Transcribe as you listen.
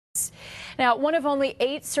Now, one of only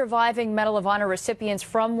 8 surviving Medal of Honor recipients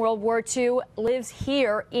from World War II lives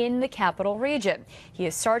here in the capital region. He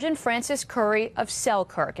is Sergeant Francis Currey of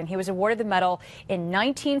Selkirk, and he was awarded the medal in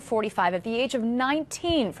 1945 at the age of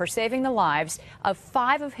 19 for saving the lives of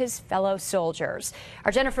 5 of his fellow soldiers.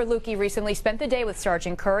 Our Jennifer Lukey recently spent the day with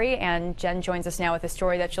Sergeant Currey, and Jen joins us now with a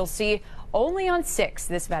story that you'll see only on 6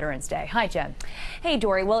 this Veterans Day. Hi, Jen. Hey,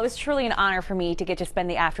 Dory. Well, it was truly an honor for me to get to spend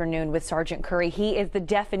the afternoon with Sergeant Currey. He is the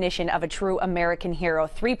definition of a true American hero.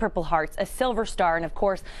 3 Purple Hearts, a Silver Star, and of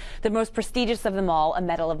course, the most prestigious of them all, a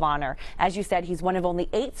Medal of Honor. As you said, he's one of only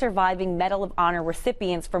 8 surviving Medal of Honor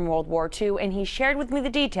recipients from World War II, and he shared with me the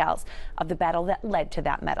details of the battle that led to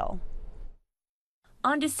that medal.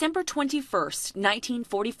 On December 21st,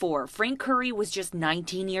 1944, Frank Currey was just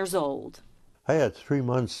 19 years old. I had 3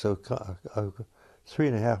 months of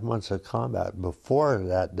 3.5 months of combat before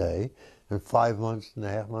that day, and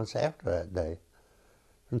 5.5 months after that day.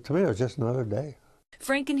 And to me, it was just another day.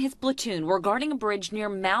 Frank and his platoon were guarding a bridge near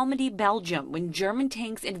Malmedy, Belgium, when German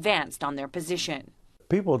tanks advanced on their position.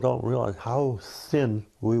 People don't realize how thin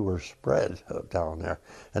we were spread down there,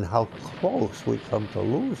 and how close we come to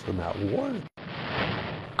lose in that war.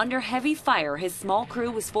 Under heavy fire, his small crew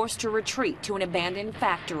was forced to retreat to an abandoned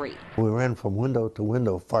factory. We ran from window to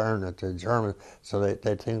window firing at the Germans, so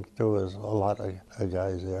they think there was a lot of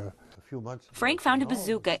guys there. A few months ago, Frank found a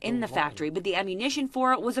bazooka in the factory, but the ammunition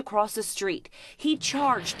for it was across the street. He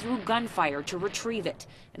charged through gunfire to retrieve it,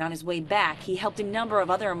 and on his way back, he helped a number of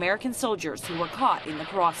other American soldiers who were caught in the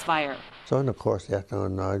crossfire. So in the course of the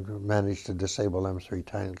afternoon, I managed to disable them 3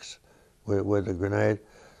 tanks with a grenade.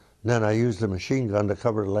 Then I used the machine gun to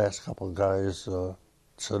cover the last couple of guys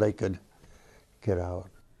so they could get out.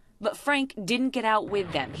 But Frank didn't get out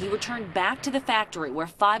with them. He returned back to the factory where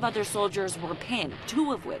 5 other soldiers were pinned,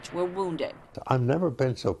 2 of which were wounded. I've never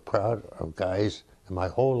been so proud of guys in my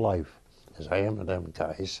whole life as I am of them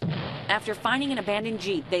guys. After finding an abandoned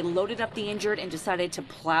Jeep, they loaded up the injured and decided to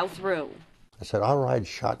plow through. I said, I'll ride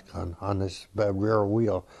shotgun on this rear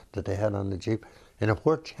wheel that they had on the Jeep. And if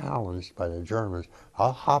we're challenged by the Germans,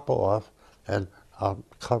 I'll hop off and I'll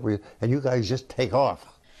cover you, and you guys just take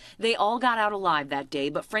off. They all got out alive that day,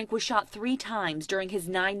 but Frank was shot 3 times during his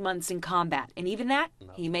 9 months in combat, and even that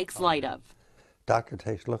he makes light of. Doctor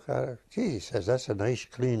takes a look at her. Gee, he says, that's a nice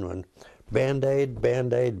clean one. Band-aid,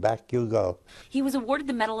 Band-aid, back you go. He was awarded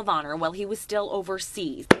the Medal of Honor while he was still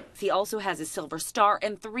overseas. He also has a Silver Star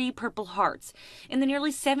and 3 Purple Hearts. In the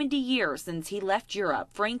nearly 70 years since he left Europe,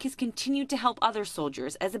 Frank has continued to help other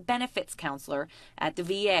soldiers as a benefits counselor at the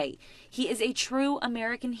VA. He is a true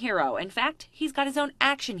American hero. In fact, he's got his own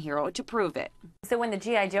action hero to prove it. So when the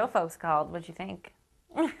G.I. Joe folks called, what'd you think?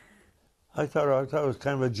 I thought it was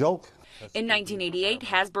kind of a joke. In 1988,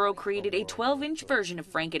 Hasbro created a 12-inch version of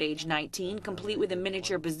Frank at age 19, complete with a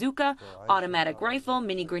miniature bazooka, automatic rifle,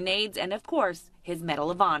 mini grenades, and of course, his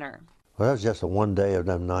Medal of Honor. Well, that was just a one day of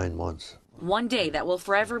them 9 months. One day that will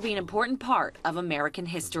forever be an important part of American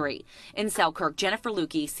history. In Selkirk, Jennifer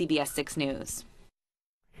Lukey, CBS 6 News.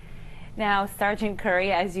 Now, Sergeant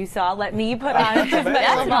Currey, as you saw, let me put on his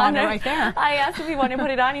Medal of Honor right there. I asked if he wanted to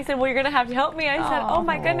put it on. He said, well, you're going to have to help me. I said, oh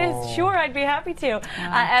my goodness, sure, I'd be happy to.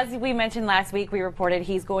 As we mentioned last week, we reported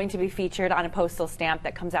he's going to be featured on a postal stamp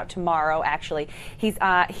that comes out tomorrow, actually. He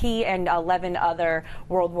and 11 other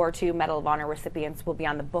World War II Medal of Honor recipients will be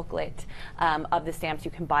on the booklet of the stamps.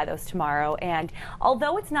 You can buy those tomorrow. And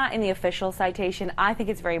although it's not in the official citation, I think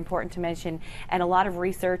it's very important to mention, and a lot of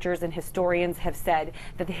researchers and historians have said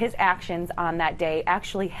that his actions on that day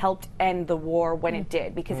actually helped end the war when it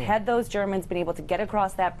did, because had those Germans been able to get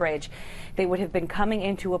across that bridge, they would have been coming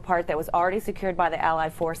into a part that was already secured by the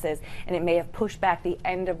Allied forces, and it may have pushed back the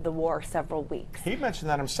end of the war several weeks. He mentioned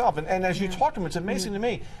that himself, and as you talk to him, it's amazing to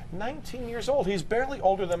me. 19 years old, he's barely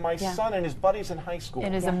older than my son and his buddies in high school.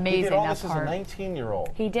 It is amazing. He did all that this part. as a 19-year-old.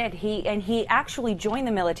 He did. He actually joined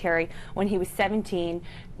the military when he was 17,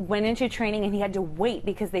 went into training, and he had to wait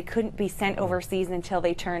because they couldn't be sent overseas until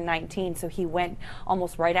they turned 19. So he went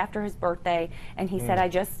almost right after his birthday, and he said,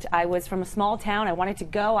 I was from a small town. I wanted to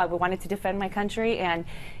go. I wanted to defend my country, and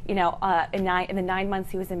you know, in the 9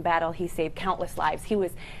 months he was in battle, he saved countless lives. He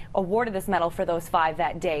was awarded this medal for those 5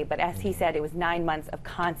 that day, but as he said, it was 9 months of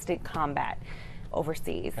constant combat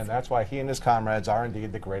overseas. And that's why he and his comrades are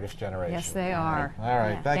indeed the greatest generation. Yes, they are. All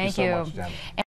right. Thank you so much, Jen.